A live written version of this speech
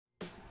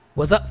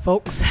What's up,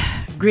 folks?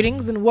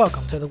 Greetings and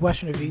welcome to the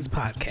Western Reviews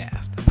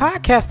Podcast, a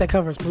podcast that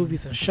covers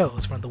movies and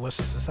shows from the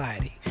Western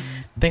society.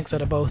 Things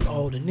that are both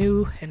old and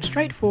new, in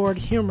straightforward,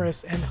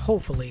 humorous, and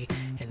hopefully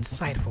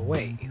insightful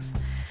ways.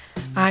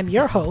 I'm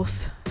your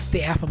host,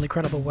 the affably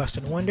credible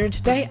Western Wonder, and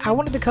today I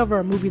wanted to cover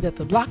a movie that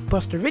the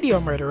blockbuster video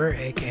murderer,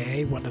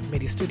 aka one of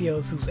many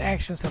studios whose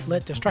actions have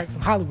led to strikes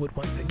in Hollywood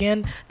once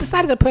again,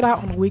 decided to put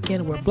out on a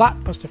weekend where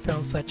blockbuster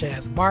films such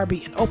as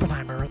Barbie and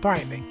Oppenheimer are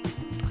thriving.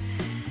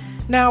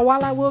 Now,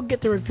 while I will get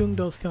to reviewing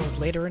those films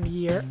later in the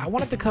year, I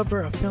wanted to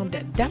cover a film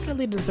that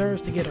definitely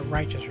deserves to get a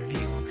righteous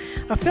review.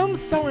 A film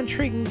so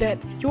intriguing that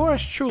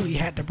yours truly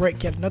had to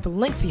break yet another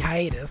lengthy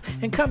hiatus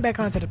and come back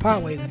onto the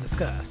podways and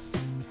discuss.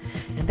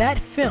 And that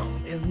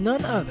film is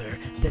none other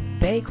than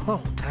They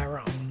Cloned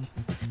Tyrone.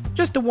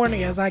 Just a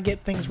warning as I get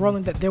things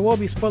rolling that there will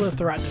be spoilers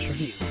throughout this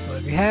review, so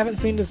if you haven't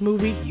seen this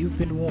movie, you've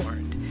been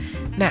warned.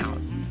 Now,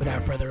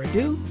 without further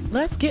ado,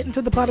 let's get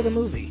into the plot of the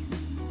movie.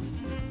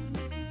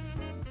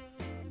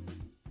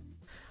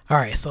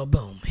 Alright, so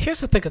boom,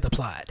 here's the thick of the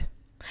plot.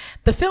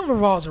 The film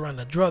revolves around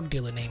a drug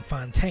dealer named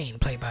Fontaine,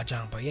 played by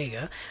John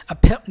Boyega, a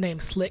pimp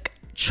named Slick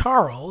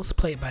Charles,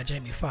 played by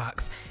Jamie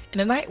Foxx, and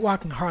a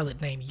night-walking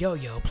harlot named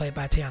Yo-Yo, played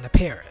by Teyonah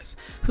Parris,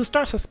 who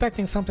start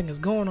suspecting something is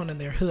going on in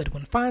their hood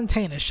when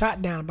Fontaine is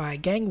shot down by a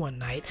gang one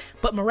night,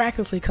 but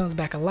miraculously comes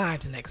back alive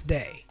the next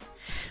day.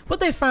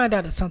 What they find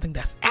out is something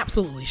that's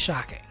absolutely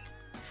shocking.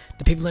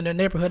 The people in their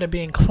neighborhood are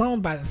being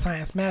cloned by the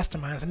science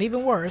masterminds, and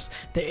even worse,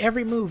 their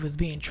every move is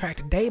being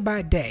tracked day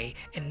by day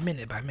and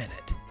minute by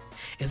minute.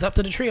 It's up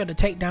to the trio to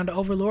take down the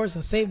overlords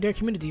and save their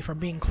community from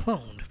being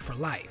cloned for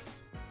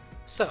life.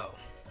 So,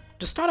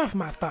 to start off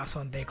my thoughts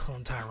on They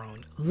Cloned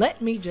Tyrone,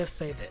 let me just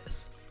say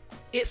this.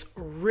 It's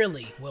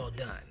really well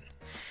done.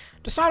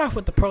 To start off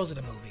with the pros of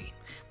the movie,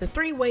 the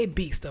three-way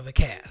beast of a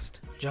cast.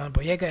 John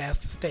Boyega as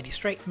the steady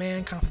straight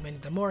man,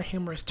 complementing the more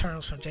humorous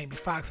turns from Jamie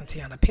Foxx and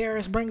Teyonah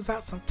Parris, brings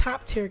out some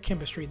top-tier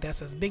chemistry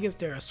that's as big as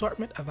their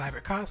assortment of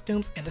vibrant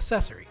costumes and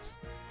accessories.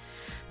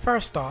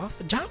 First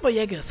off, John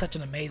Boyega is such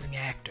an amazing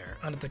actor,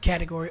 under the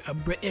category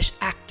of British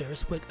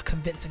actors with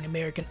convincing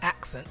American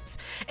accents,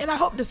 and I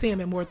hope to see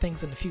him in more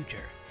things in the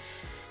future.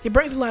 He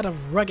brings a lot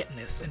of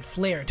ruggedness and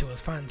flair to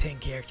his Fontaine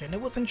character, and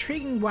it was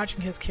intriguing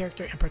watching his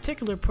character in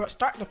particular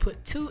start to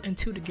put two and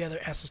two together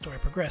as the story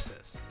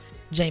progresses.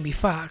 Jamie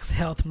Foxx,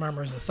 health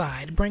murmurs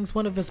aside, brings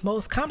one of his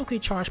most comically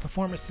charged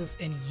performances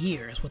in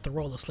years with the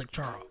role of Slick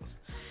Charles.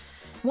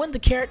 When the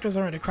characters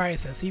are in a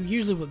crisis, he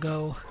usually would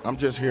go, "I'm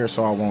just here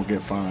so I won't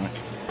get fined."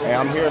 "Hey,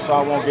 I'm here so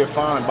I won't get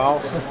fined,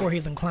 boss." Before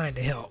he's inclined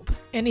to help.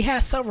 And he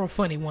has several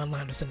funny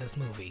one-liners in this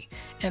movie.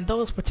 And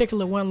those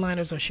particular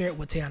one-liners are shared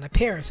with Teyonah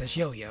Parris as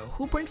Yo-Yo,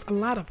 who brings a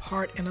lot of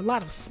heart and a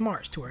lot of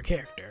smarts to her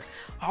character.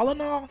 All in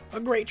all, a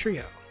great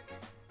trio.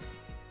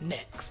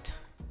 Next.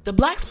 The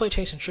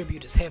blaxploitation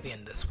tribute is heavy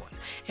in this one,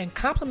 and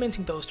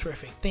complementing those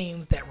terrific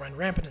themes that run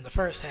rampant in the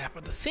first half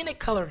are the scenic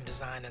coloring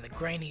design and the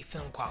grainy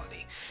film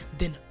quality.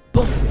 Then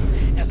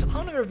boom! As the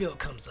cloning reveal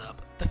comes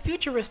up, the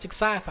futuristic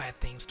sci-fi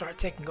themes start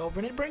taking over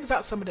and it brings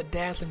out some of the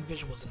dazzling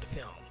visuals in the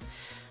film.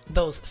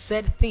 Those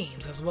said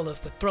themes, as well as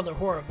the thriller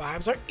horror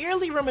vibes, are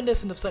eerily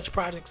reminiscent of such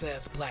projects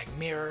as Black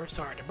Mirror,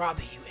 Sorry to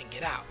Bother You, and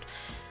Get Out.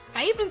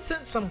 I even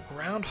sense some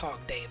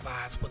Groundhog Day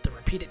vibes with the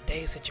repeated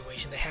day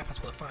situation that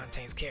happens with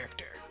Fontaine's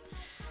character.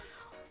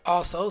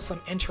 Also,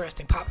 some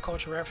interesting pop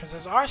culture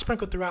references are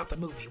sprinkled throughout the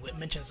movie with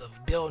mentions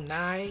of Bill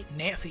Nye,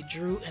 Nancy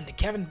Drew, and the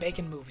Kevin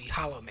Bacon movie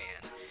Hollow Man.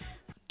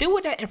 Do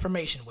with that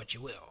information what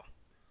you will.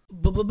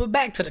 But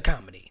back to the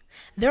comedy.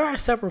 There are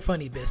several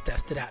funny bits that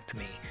stood out to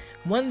me.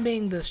 One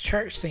being this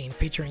church scene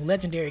featuring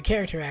legendary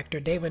character actor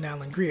David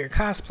Alan Grier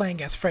cosplaying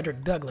as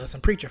Frederick Douglass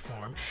in preacher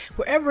form,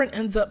 where everyone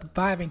ends up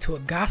vibing to a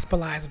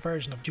gospelized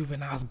version of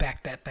Juvenile's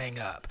Back That Thing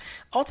Up,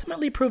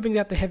 ultimately proving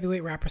that the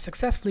heavyweight rapper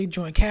successfully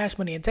joined Cash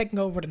Money and taking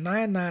over the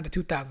 99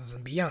 to 2000s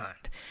and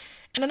beyond.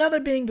 And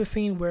another being the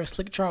scene where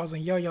Slick Charles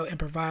and Yo-Yo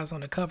improvise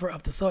on the cover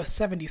of the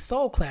 70s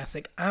soul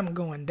classic I'm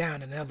Going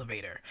Down in an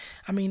Elevator.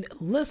 I mean,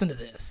 listen to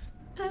this.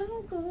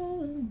 I'm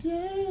going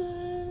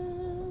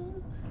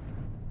down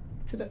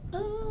to the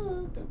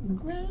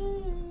underground.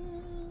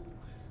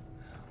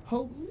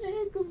 Hope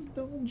niggas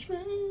don't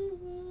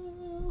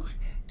drown.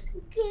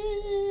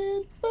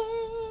 Get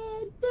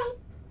fucked up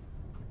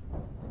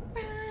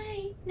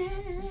right now.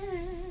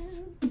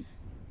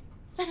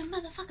 Let a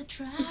motherfucker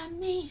try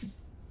me.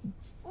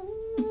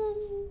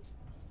 Ooh,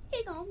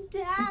 he gon'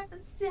 die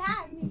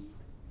beside me.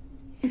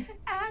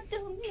 I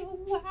don't know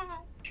why.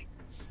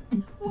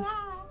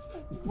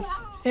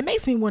 It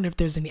makes me wonder if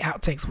there's any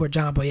outtakes where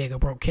John Boyega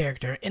broke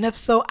character, and if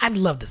so, I'd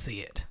love to see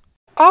it.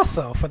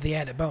 Also, for the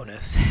added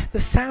bonus, the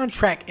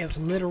soundtrack is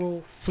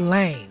literal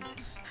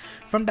flames.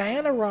 From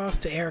Diana Ross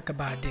to Erykah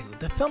Badu,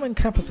 the film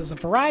encompasses a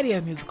variety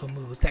of musical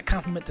moves that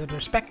complement the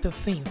respective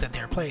scenes that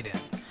they're played in.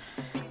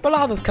 With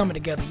all this coming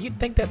together, you'd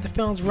think that the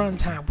film's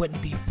runtime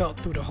wouldn't be felt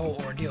through the whole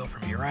ordeal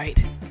for me,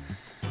 right?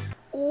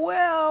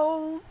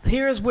 Well,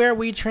 here's where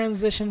we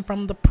transition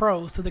from the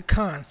pros to the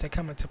cons that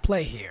come into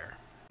play here.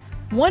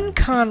 One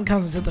con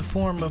comes into the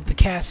form of the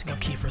casting of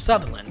Kiefer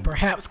Sutherland,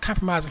 perhaps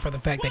compromising for the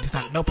fact that he's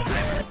not an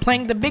Oppenheimer,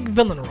 playing the big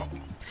villain role.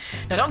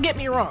 Now don't get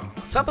me wrong,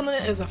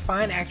 Sutherland is a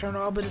fine actor and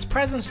all, but his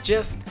presence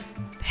just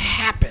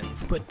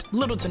happens with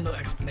little to no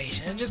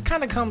explanation. It just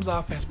kind of comes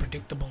off as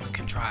predictable and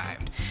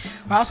contrived.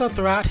 Also,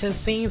 throughout his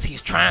scenes,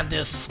 he's trying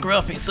this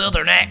scruffy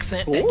southern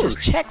accent that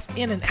just checks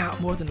in and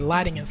out more than the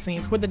lighting in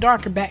scenes where the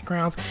darker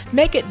backgrounds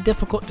make it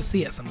difficult to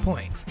see at some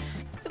points.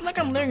 It's like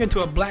I'm leering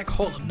into a black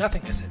hole of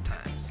nothingness at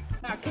times.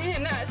 I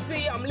cannot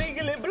see, I'm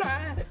legally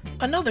blind.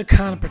 Another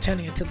con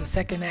pertaining to the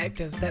second act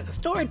is that the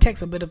story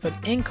takes a bit of an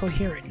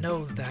incoherent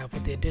nosedive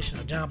with the addition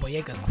of John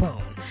Boyega's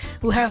clone,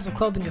 who has the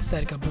clothing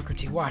aesthetic of Booker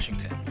T.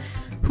 Washington,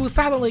 who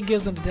silently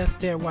gives him the death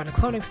stare while the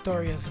cloning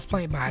story is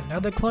explained by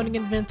another cloning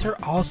inventor,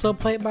 also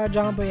played by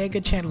John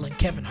Boyega, channeling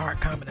Kevin Hart,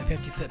 Common, and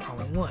 50 Cent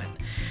all in one.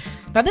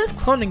 Now this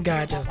cloning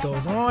guy just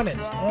goes on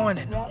and on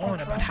and on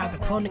about how the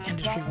cloning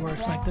industry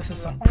works like this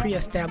is some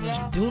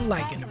pre-established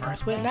Dune-like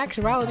universe, when in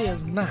actuality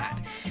it's not.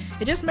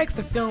 It just makes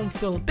the film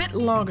feel a bit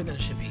longer than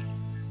it should be.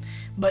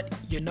 But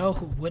you know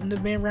who wouldn't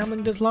have been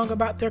rambling this long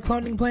about their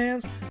cloning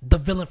plans? The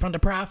villain from the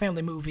Proud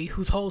Family movie,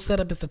 whose whole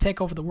setup is to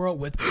take over the world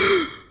with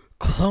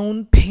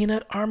clone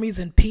peanut armies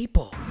and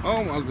people.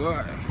 Oh my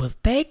god. Was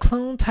they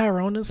clone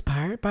Tyrone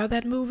inspired by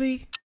that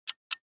movie?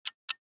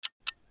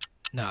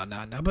 No,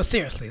 but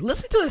seriously,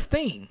 listen to his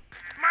theme.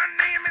 My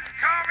name is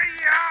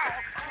Corio.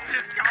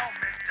 Just call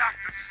me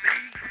Dr. C.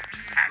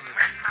 And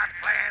when my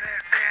plan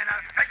is in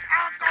effect,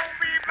 I'm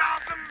gonna be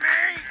boss of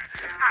me.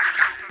 I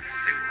got the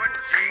super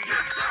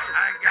genes.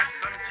 I got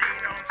some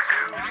genome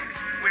too.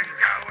 We're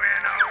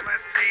going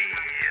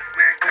overseas.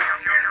 We're going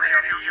to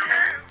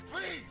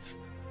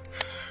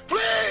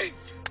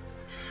Please!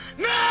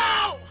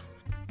 No!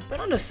 But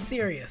on a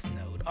serious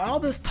note, all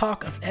this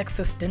talk of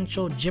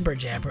existential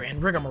jibber-jabber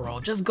and rigmarole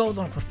just goes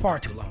on for far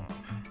too long.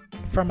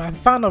 For my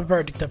final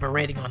verdict of a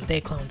rating on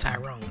They Clone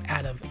Tyrone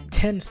out of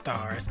 10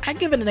 stars, I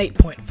give it an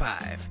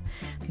 8.5.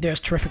 There's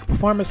terrific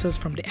performances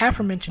from the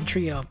aforementioned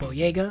trio of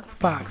Boyega,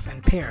 Fox,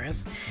 and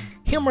Paris,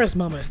 humorous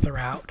moments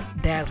throughout,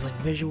 dazzling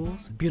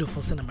visuals,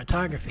 beautiful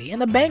cinematography,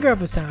 and a banger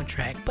of a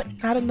soundtrack, but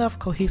not enough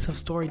cohesive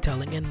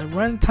storytelling, and the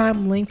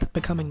runtime length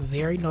becoming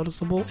very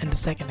noticeable in the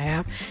second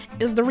half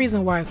is the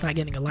reason why it's not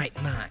getting a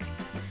light 9.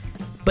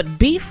 But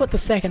beef with the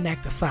second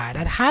act aside,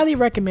 I'd highly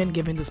recommend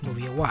giving this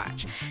movie a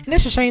watch. And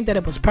it's a shame that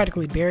it was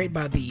practically buried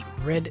by the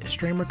Red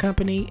Streamer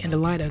Company in the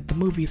light of the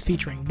movies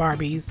featuring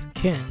Barbies,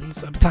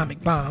 Kens,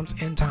 atomic bombs,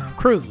 and Tom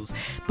Cruise.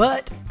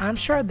 But I'm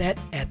sure that,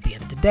 at the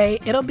end of the day,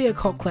 it'll be a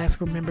cult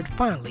classic remembered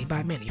fondly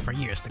by many for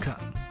years to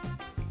come.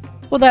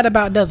 Well, that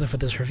about does it for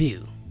this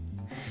review.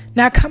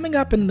 Now, coming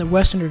up in the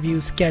Western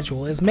Review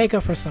schedule is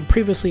makeup for some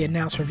previously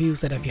announced reviews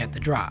that have yet to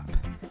drop.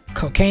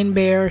 Cocaine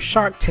Bear,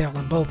 Shark Tale,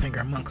 and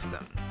Bowfinger amongst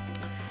them.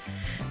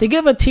 To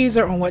give a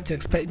teaser on what to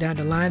expect down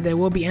the line, there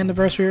will be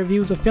anniversary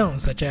reviews of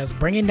films such as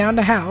Bringing Down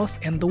the House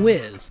and The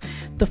Wiz,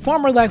 the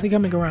former likely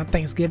coming around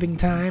Thanksgiving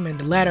time and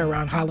the latter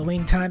around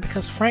Halloween time,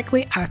 because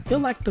frankly I feel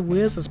like The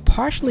Wiz is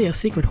partially a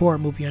secret horror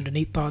movie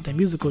underneath all the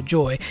musical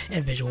joy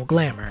and visual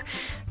glamour,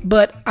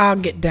 but I'll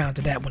get down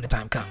to that when the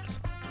time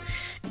comes.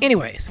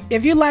 Anyways,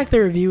 if you like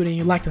the review and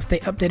you'd like to stay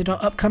updated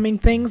on upcoming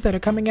things that are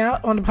coming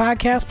out on the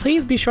podcast,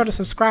 please be sure to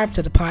subscribe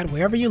to the pod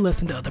wherever you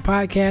listen to other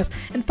podcasts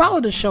and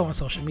follow the show on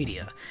social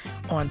media.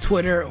 On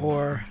Twitter,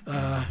 or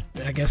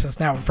I guess it's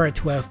now referred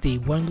to as the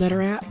One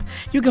Letter app,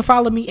 you can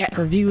follow me at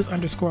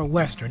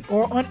reviews_western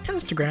or on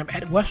Instagram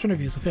at Western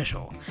Reviews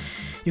Official.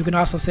 You can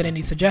also send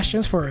any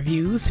suggestions for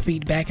reviews,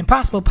 feedback, and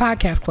possible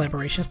podcast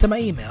collaborations to my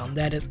email, and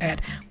that is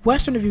at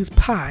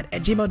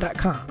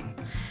westernreviewspod@gmail.com.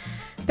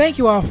 Thank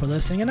you all for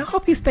listening, and I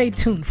hope you stay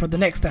tuned for the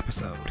next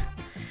episode.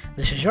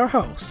 This is your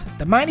host,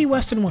 the Mighty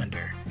Western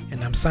Wonder,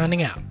 and I'm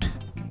signing out.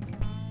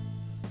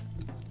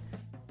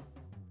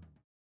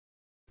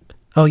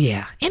 Oh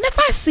yeah, and if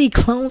I see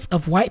clones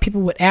of white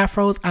people with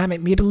afros, I'm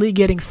immediately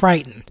getting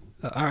frightened.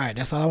 Alright,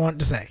 that's all I wanted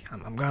to say.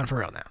 I'm gone for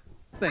real now.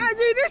 IG,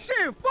 this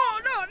shit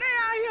fucked up. They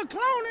out here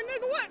cloning,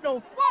 nigga. What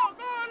the fuck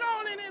going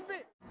on in this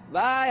bitch?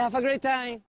 Bye, have a great time.